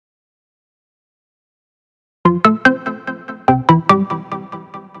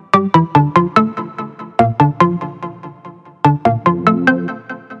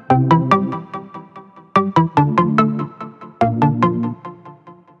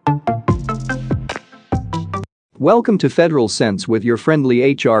Welcome to Federal Sense with your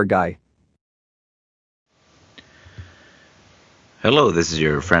friendly HR guy. Hello, this is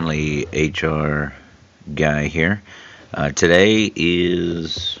your friendly HR guy here. Today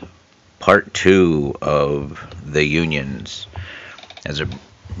is part 2 of the unions. As a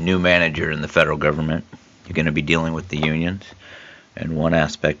new manager in the federal government, you're going to be dealing with the unions, and one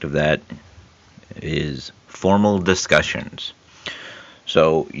aspect of that is formal discussions.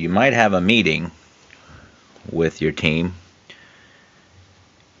 So you might have a meeting with your team,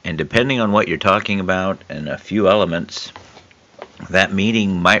 and depending on what you're talking about and a few elements, that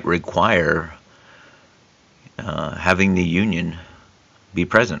meeting might require having the union be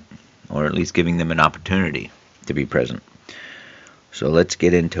present, or at least giving them an opportunity to be present. So let's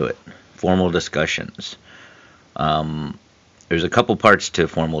get into it. Formal discussions. There's a couple parts to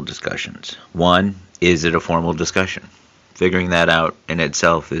formal discussions. One, is it a formal discussion? Figuring that out in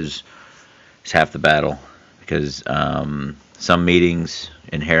itself is half the battle, because some meetings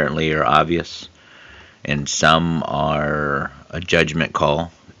inherently are obvious, and some are a judgment call,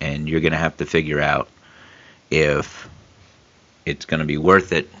 and you're going to have to figure out if it's going to be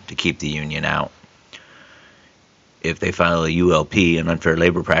worth it to keep the union out. If they file a ULP, an unfair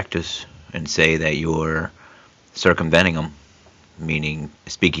labor practice, and say that you're circumventing them, meaning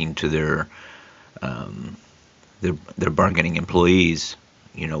speaking to their bargaining employees,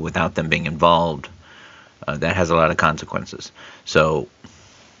 without them being involved, that has a lot of consequences. So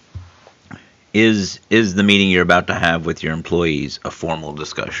is the meeting you're about to have with your employees a formal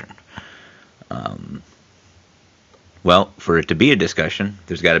discussion? Well, for it to be a discussion,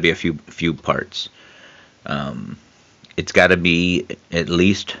 there's got to be a few parts. It's got to be at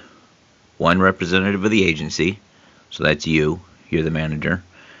least one representative of the agency, so that's you're the manager,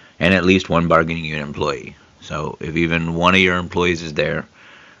 and at least one bargaining unit employee. So if even one of your employees is there,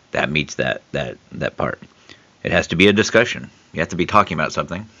 that meets that part. It has to be a discussion. You have to be talking about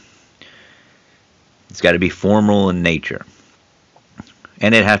something. It's got to be formal in nature,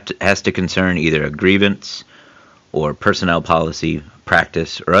 and it has to concern either a grievance or personnel policy,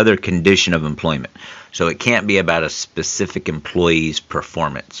 practice, or other condition of employment. So it can't be about a specific employee's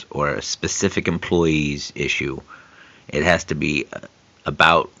performance or a specific employee's issue. It has to be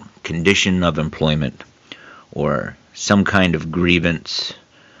about condition of employment or some kind of grievance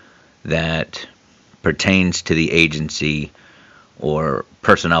that pertains to the agency or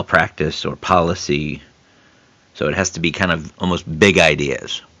personnel practice or policy. So it has to be kind of almost big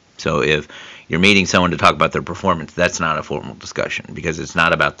ideas. So if you're meeting someone to talk about their performance, that's not a formal discussion, because it's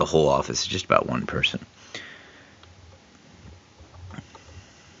not about the whole office, it's just about one person.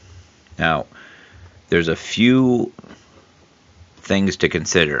 Now, there's a few things to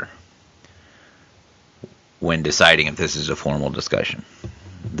consider when deciding if this is a formal discussion.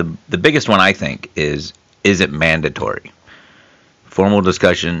 The biggest one, I think, is it mandatory? Formal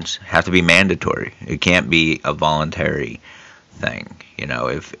discussions have to be mandatory. It can't be a voluntary thing.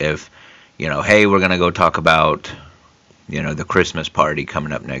 If hey, we're going to go talk about, the Christmas party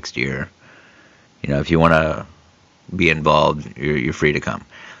coming up next year. If you want to be involved, you're free to come.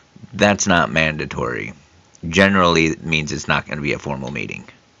 That's not mandatory. Generally, it means it's not going to be a formal meeting.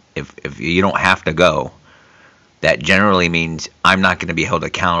 If you don't have to go, that generally means I'm not going to be held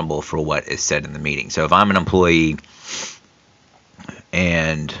accountable for what is said in the meeting. So if I'm an employee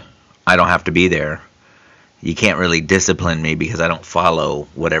and I don't have to be there, you can't really discipline me because I don't follow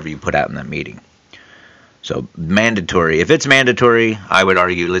whatever you put out in that meeting. So mandatory. If it's mandatory, I would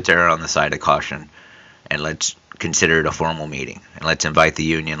argue let's err on the side of caution and let's consider it a formal meeting. And let's invite the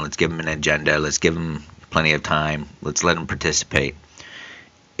union. Let's give them an agenda. Let's give them plenty of time. Let's let them participate.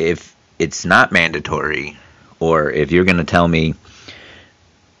 If it's not mandatory, or if you're going to tell me,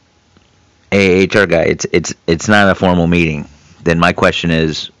 hey, HR guy, it's not a formal meeting, then my question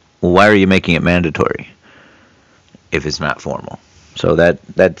is, well, why are you making it mandatory if it's not formal? So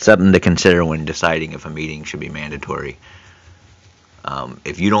that's something to consider when deciding if a meeting should be mandatory.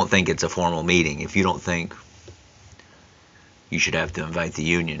 If you don't think it's a formal meeting, if you don't think you should have to invite the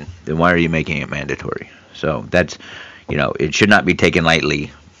union, then why are you making it mandatory? So that's, it should not be taken lightly,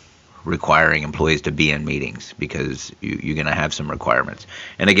 requiring employees to be in meetings, because you're going to have some requirements.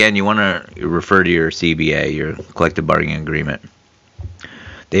 And again, you want to refer to your CBA, your collective bargaining agreement.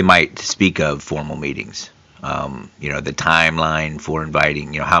 They might speak of formal meetings. The timeline for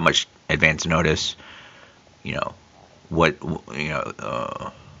inviting, how much advance notice,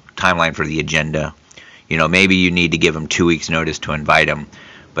 timeline for the agenda. Maybe you need to give them 2 weeks notice to invite them,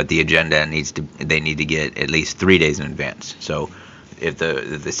 but the agenda they need to get at least 3 days in advance. So if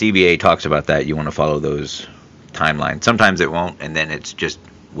the CBA talks about that, you want to follow those timelines. Sometimes it won't, and then it's just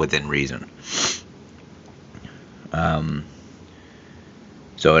within reason. Other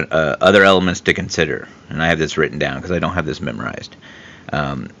elements to consider, and I have this written down because I don't have this memorized.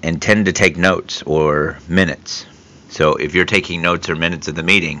 Intend to take notes or minutes. So if you're taking notes or minutes of the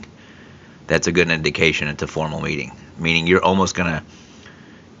meeting, that's a good indication it's a formal meeting. Meaning you're almost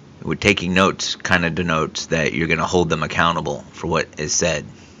with taking notes kind of denotes that you're going to hold them accountable for what is said.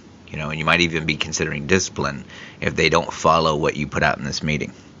 And you might even be considering discipline if they don't follow what you put out in this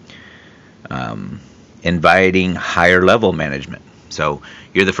meeting. Inviting higher level management. So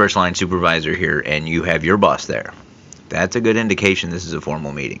you're the first line supervisor here and you have your boss there. That's a good indication this is a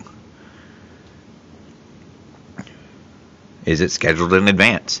formal meeting. Is it scheduled in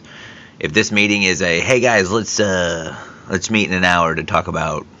advance? If this meeting is hey guys, let's meet in an hour to talk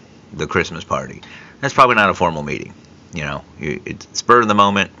about the Christmas party, that's probably not a formal meeting. It's spur of the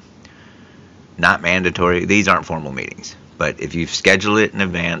moment, not mandatory. These aren't formal meetings. But if you've scheduled it in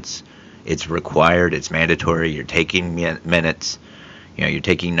advance, it's required, it's mandatory, you're taking minutes, you're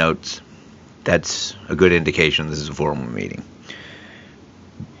taking notes, that's a good indication this is a formal meeting.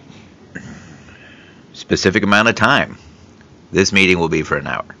 Specific amount of time. This meeting will be for an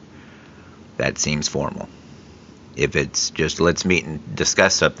hour. That seems formal. If it's just let's meet and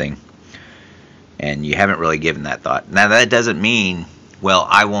discuss something, and you haven't really given that thought. Now that doesn't mean, well,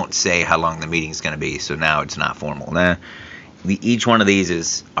 I won't say how long the meeting's going to be, so now it's not formal. Nah, each one of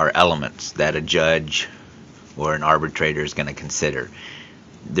these are elements that a judge or an arbitrator is going to consider.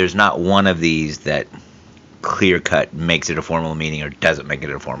 There's not one of these that clear-cut makes it a formal meeting or doesn't make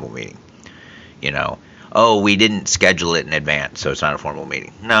it a formal meeting. We didn't schedule it in advance, so it's not a formal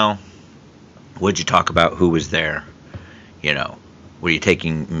meeting. No. What'd you talk about? Who was there? Were you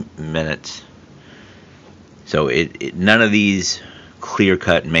taking minutes? So none of these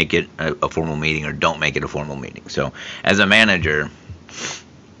clear-cut make it a formal meeting or don't make it a formal meeting. So as a manager,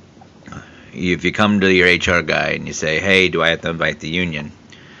 if you come to your HR guy and you say, hey, do I have to invite the union?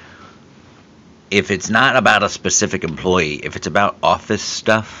 If it's not about a specific employee, if it's about office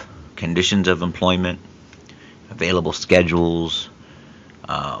stuff, conditions of employment, available schedules,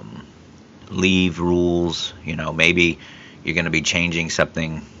 leave rules, maybe you're going to be changing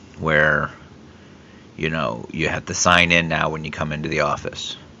something where, you have to sign in now when you come into the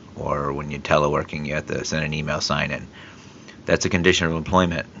office, or when you're teleworking, you have to send an email sign in. That's a condition of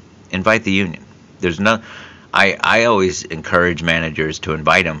employment. Invite the union. I always encourage managers to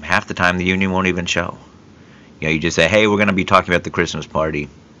invite them. Half the time the union won't even show. You just say, hey, we're going to be talking about the Christmas party.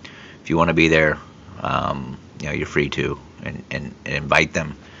 If you want to be there, you're free to, and invite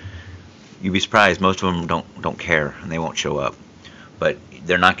them. You'd be surprised. Most of them don't care, and they won't show up. But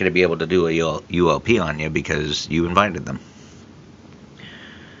they're not going to be able to do a ULP on you because you invited them.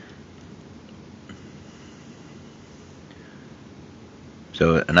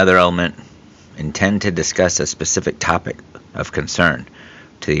 So another element, intend to discuss a specific topic of concern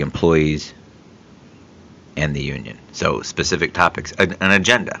to the employees and the union. So specific topics, an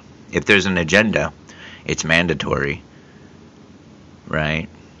agenda. If there's an agenda, it's mandatory, right?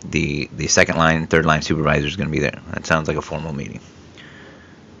 The second line, third line supervisor is going to be there. That sounds like a formal meeting.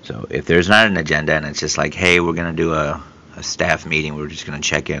 So if there's not an agenda and it's just like, hey, we're going to do a staff meeting, we're just going to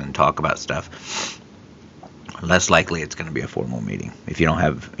check in and talk about stuff, less likely it's going to be a formal meeting if you don't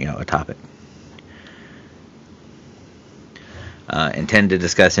have a topic. Intend to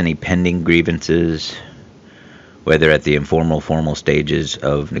discuss any pending grievances, whether at the informal, formal stages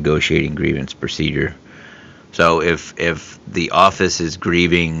of negotiating grievance procedure. So if the office is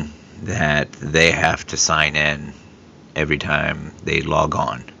grieving that they have to sign in every time they log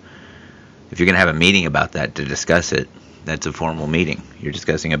on, if you're going to have a meeting about that to discuss it, that's a formal meeting. You're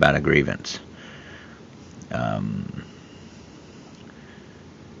discussing about a grievance.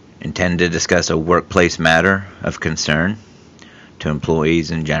 Intend to discuss a workplace matter of concern to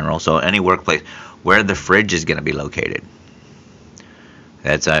employees in general. So any workplace, where the fridge is going to be located.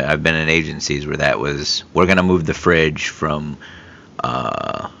 I've been in agencies where that was, we're going to move the fridge from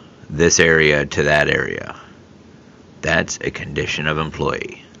this area to that area. That's a condition of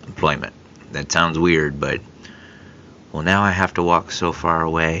employment. That sounds weird, but well, now I have to walk so far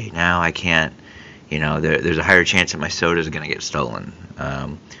away. Now I can't. There's a higher chance that my soda is going to get stolen.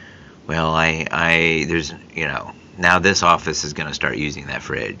 Now this office is going to start using that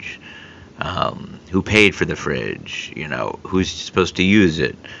fridge. Who paid for the fridge? Who's supposed to use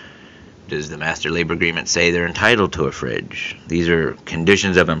it? Does the master labor agreement say they're entitled to a fridge? These are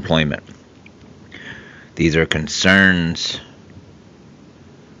conditions of employment. These are concerns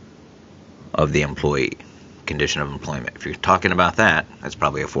of the employee. Condition of employment. If you're talking about that, that's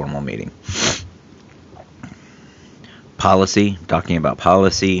probably a formal meeting. Policy. Talking about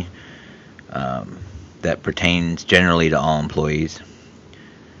policy. that pertains generally to all employees.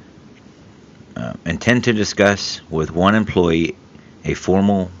 Intend to discuss with one employee a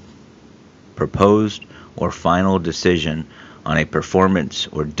formal, proposed, or final decision on a performance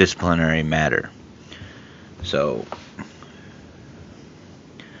or disciplinary matter. So,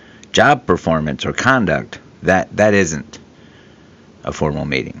 job performance or conduct, that isn't a formal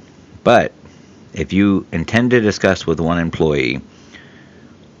meeting. But if you intend to discuss with one employee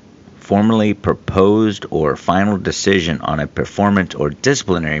formally proposed or final decision on a performance or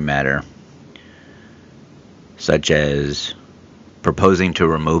disciplinary matter, such as proposing to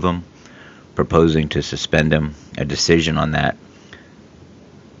remove them, proposing to suspend them, a decision on that.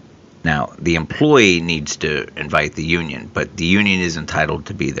 Now, the employee needs to invite the union, but the union is entitled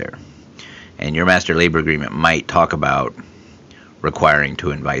to be there. And your master labor agreement might talk about requiring to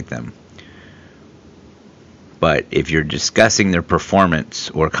invite them. But if you're discussing their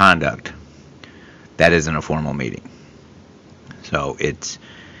performance or conduct, that isn't a formal meeting. So it's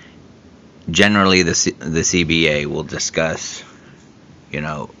generally the CBA will discuss, when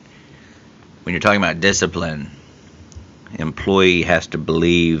you're talking about discipline, employee has to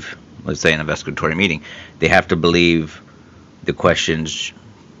believe, let's say an investigatory meeting, they have to believe the questions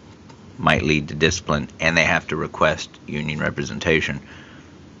might lead to discipline, and they have to request union representation.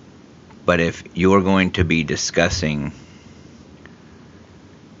 But if you're going to be discussing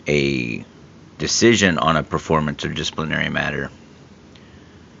a decision on a performance or disciplinary matter,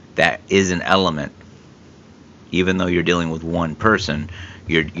 that is an element. Even though you're dealing with one person,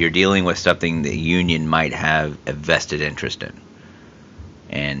 you're dealing with something the union might have a vested interest in.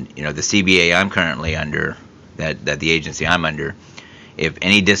 And the CBA I'm currently under, that the agency I'm under, if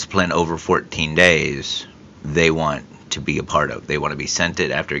any discipline over 14 days, they want to be a part of. They want to be sent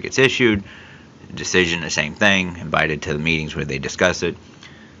it after it gets issued. Decision, the same thing. Invited to the meetings where they discuss it.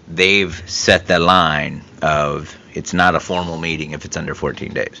 They've set the line of it's not a formal meeting if it's under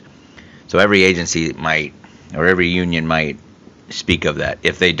 14 days. So every agency might, or every union might speak of that.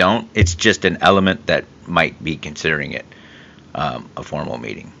 If they don't, it's just an element that might be considering it a formal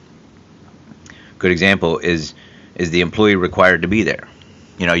meeting. Good example is the employee required to be there?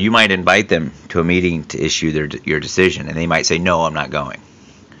 You might invite them to a meeting to issue your decision, and they might say, no, I'm not going.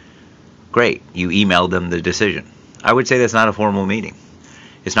 Great, you emailed them the decision. I would say that's not a formal meeting.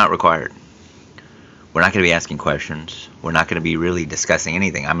 It's not required. We're not going to be asking questions. We're not going to be really discussing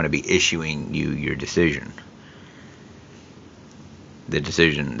anything. I'm going to be issuing you your decision. The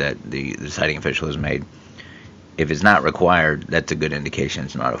decision that the deciding official has made. If it's not required, that's a good indication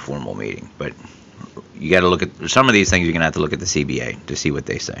it's not a formal meeting. But you got to look at some of these things. You're going to have to look at the CBA to see what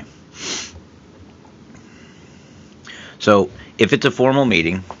they say. So if it's a formal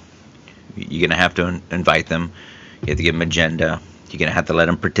meeting, you're going to have to invite them. You have to give them agenda. You're going to have to let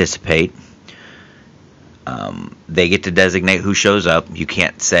them participate. They get to designate who shows up. You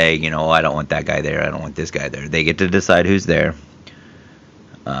can't say, I don't want that guy there. I don't want this guy there. They get to decide who's there.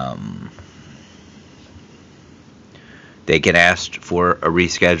 They can ask for a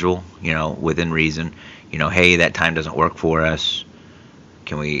reschedule, within reason. Hey, that time doesn't work for us.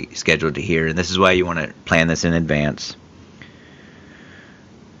 Can we schedule it to here? And this is why you want to plan this in advance.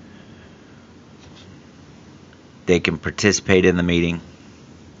 They can participate in the meeting.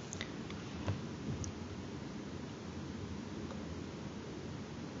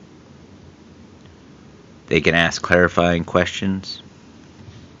 They can ask clarifying questions.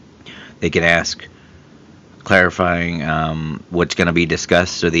 They can ask clarifying what's going to be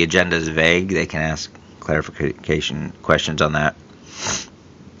discussed. So the agenda is vague. They can ask clarification questions on that.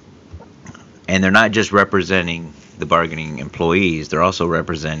 And they're not just representing the bargaining employees. They're also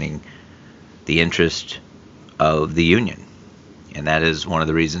representing the interest of the union. And that is one of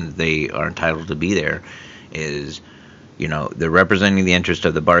the reasons they are entitled to be there is, they're representing the interest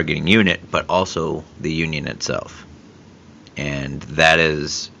of the bargaining unit, but also the union itself. And that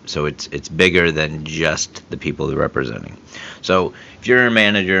is, so it's bigger than just the people they're representing. So if you're a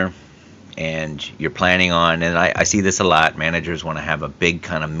manager and you're planning on, and I see this a lot, managers want to have a big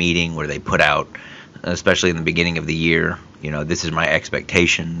kind of meeting where they put out, especially in the beginning of the year, this is my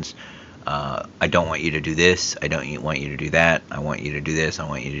expectations. I don't want you to do this. I don't want you to do that. I want you to do this. I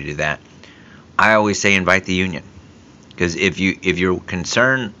want you to do that. I always say invite the union. Because if you're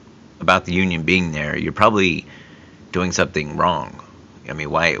concerned about the union being there, you're probably doing something wrong. I mean,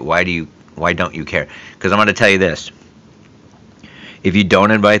 why don't you care? Because I'm going to tell you this. If you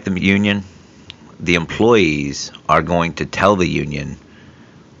don't invite the union, the employees are going to tell the union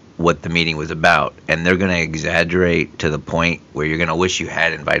what the meeting was about, and they're going to exaggerate to the point where you're going to wish you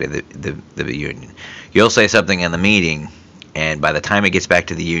had invited the union. You'll say something in the meeting, and by the time it gets back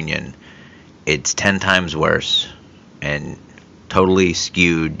to the union, it's 10 times worse and totally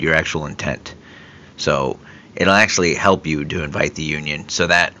skewed your actual intent. So it'll actually help you to invite the union so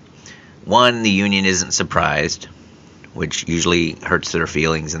that, one, the union isn't surprised, which usually hurts their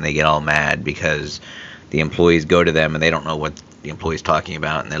feelings and they get all mad because the employees go to them and they don't know what the employee's talking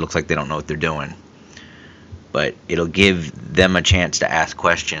about and it looks like they don't know what they're doing. But it'll give them a chance to ask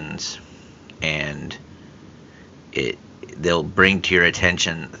questions, and they'll bring to your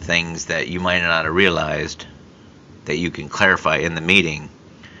attention things that you might not have realized that you can clarify in the meeting.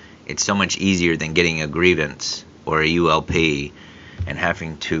 It's so much easier than getting a grievance or a ULP and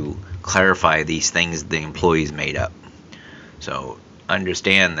having to clarify these things the employees made up. So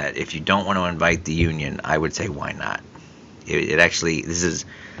understand that if you don't want to invite the union, I would say why not?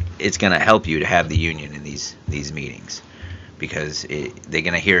 It's going to help you to have the union in these meetings, because they're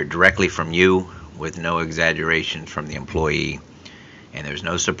going to hear it directly from you with no exaggeration from the employee, and there's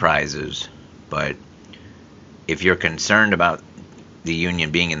no surprises. But if you're concerned about the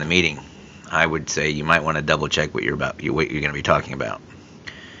union being in the meeting, I would say you might want to double check what you're going to be talking about.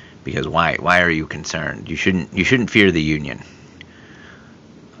 Because why are you concerned? You shouldn't fear the union.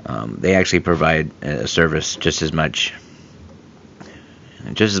 They actually provide a service just as much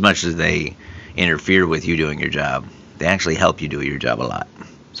as they interfere with you doing your job. They actually help you do your job a lot.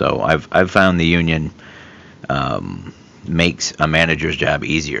 So I've found the union makes a manager's job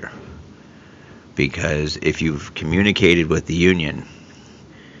easier, because if you've communicated with the union,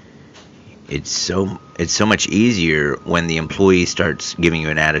 it's so much easier when the employee starts giving you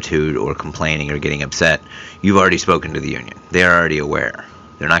an attitude or complaining or getting upset. You've already spoken to the union. They're already aware.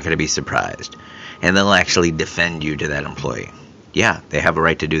 They're not going to be surprised. And they'll actually defend you to that employee. Yeah, they have a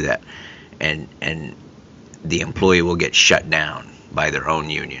right to do that. And the employee will get shut down by their own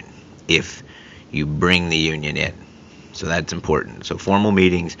union if you bring the union in. So that's important. So formal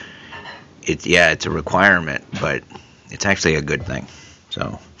meetings, it's a requirement, but it's actually a good thing.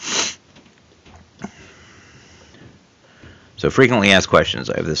 So frequently asked questions.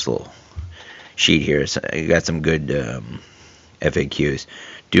 I have this little sheet here. So I got some good FAQs.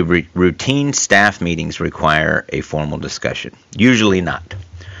 Do routine staff meetings require a formal discussion? Usually not,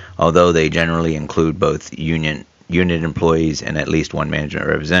 although they generally include both unit employees and at least one management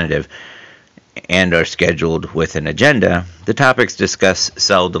representative, and are scheduled with an agenda. The topics discussed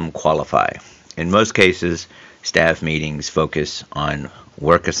seldom qualify. In most cases, staff meetings focus on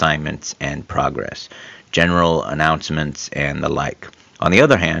work assignments and progress, general announcements, and the like. On the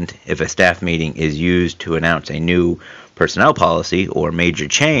other hand, if a staff meeting is used to announce a new personnel policy or major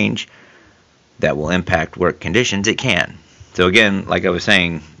change that will impact work conditions, it can. So again, like I was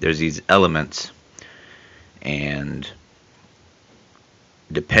saying, there's these elements, and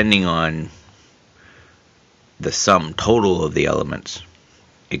depending on the sum total of the elements,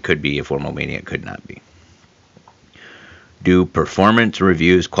 it could be a formal meeting, it could not be. Do performance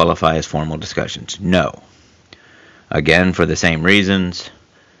reviews qualify as formal discussions? No. Again, for the same reasons.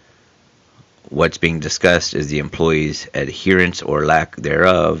 What's being discussed is the employee's adherence or lack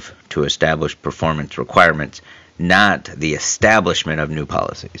thereof to established performance requirements, not the establishment of new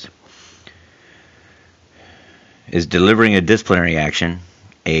policies. Is delivering a disciplinary action,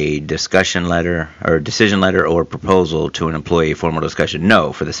 a discussion letter or decision letter or proposal to an employee a formal discussion?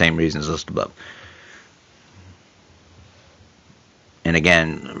 No, for the same reasons listed above. And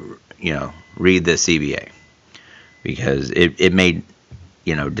again, read the CBA, because it may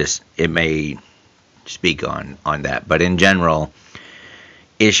speak on that. But in general,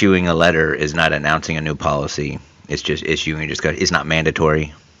 issuing a letter is not announcing a new policy. It's just issuing a discussion. It's not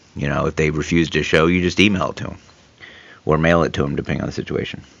mandatory. If they refuse to show, you just email it to them or mail it to them, depending on the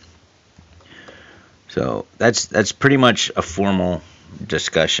situation. So that's pretty much a formal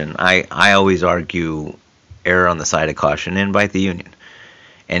discussion. I always argue err on the side of caution and invite the union.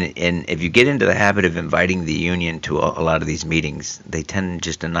 And if you get into the habit of inviting the union to a lot of these meetings, they tend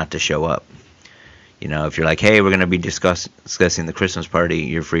just not to show up. If you're like, hey, we're going to be discussing the Christmas party,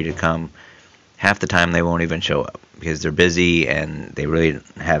 you're free to come. Half the time they won't even show up because they're busy and they really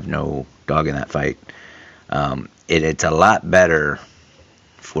have no dog in that fight. It's a lot better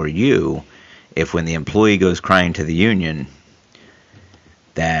for you if, when the employee goes crying to the union,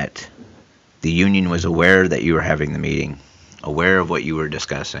 that the union was aware that you were having the meeting, aware of what you were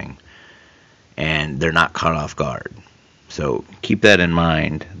discussing, and they're not caught off guard. So keep that in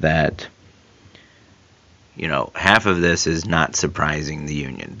mind, that half of this is not surprising the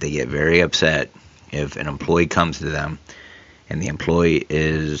union. They get very upset if an employee comes to them and the employee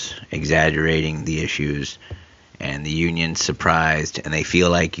is exaggerating the issues and the union's surprised and they feel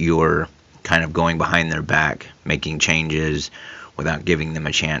like you're kind of going behind their back, making changes without giving them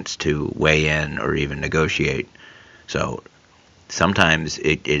a chance to weigh in or even negotiate. So sometimes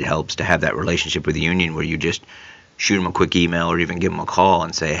it helps to have that relationship with the union where you just shoot them a quick email or even give them a call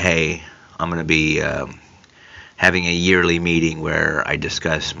and say, hey, I'm going to be having a yearly meeting where I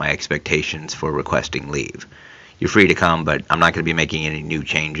discuss my expectations for requesting leave. You're free to come, but I'm not going to be making any new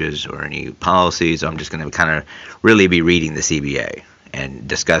changes or any policies. I'm just going to kind of really be reading the CBA and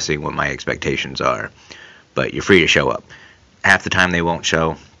discussing what my expectations are. But you're free to show up. Half the time they won't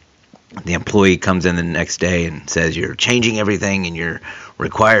show. The employee comes in the next day and says you're changing everything and you're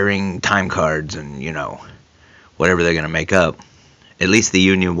requiring time cards and, whatever they're going to make up. At least the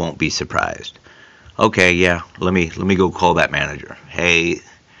union won't be surprised. Okay, yeah, let me go call that manager. Hey,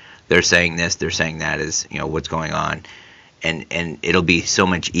 they're saying this, they're saying that, is what's going on, and it'll be so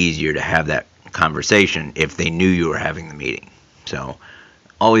much easier to have that conversation if they knew you were having the meeting. So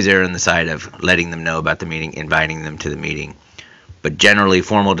always err on the side of letting them know about the meeting, inviting them to the meeting. But generally,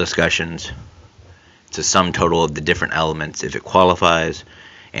 formal discussions, it's a sum total of the different elements if it qualifies,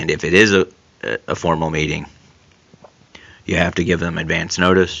 and if it is a formal meeting, you have to give them advance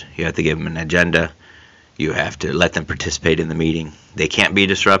notice, you have to give them an agenda, you have to let them participate in the meeting. They can't be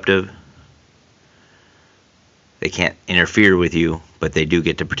disruptive. They can't interfere with you, but they do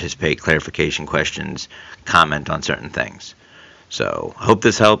get to participate, clarification questions, comment on certain things. So, hope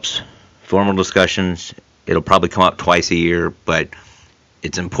this helps. Formal discussions, it'll probably come up twice a year, but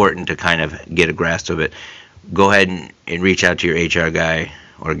it's important to kind of get a grasp of it. Go ahead and reach out to your HR guy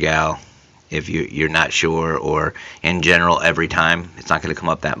or gal if you're not sure, or in general every time. It's not going to come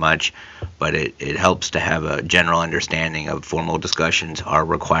up that much, but it helps to have a general understanding of formal discussions, our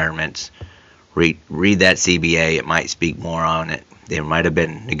requirements. Read that CBA. It might speak more on it. There might have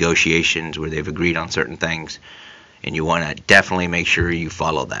been negotiations where they've agreed on certain things, and you want to definitely make sure you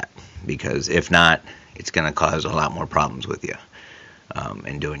follow that, because if not, it's going to cause a lot more problems with you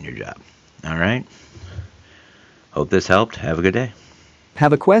in doing your job. All right? Hope this helped. Have a good day.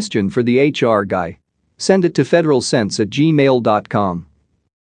 Have a question for the HR guy? Send it to federalsense@gmail.com.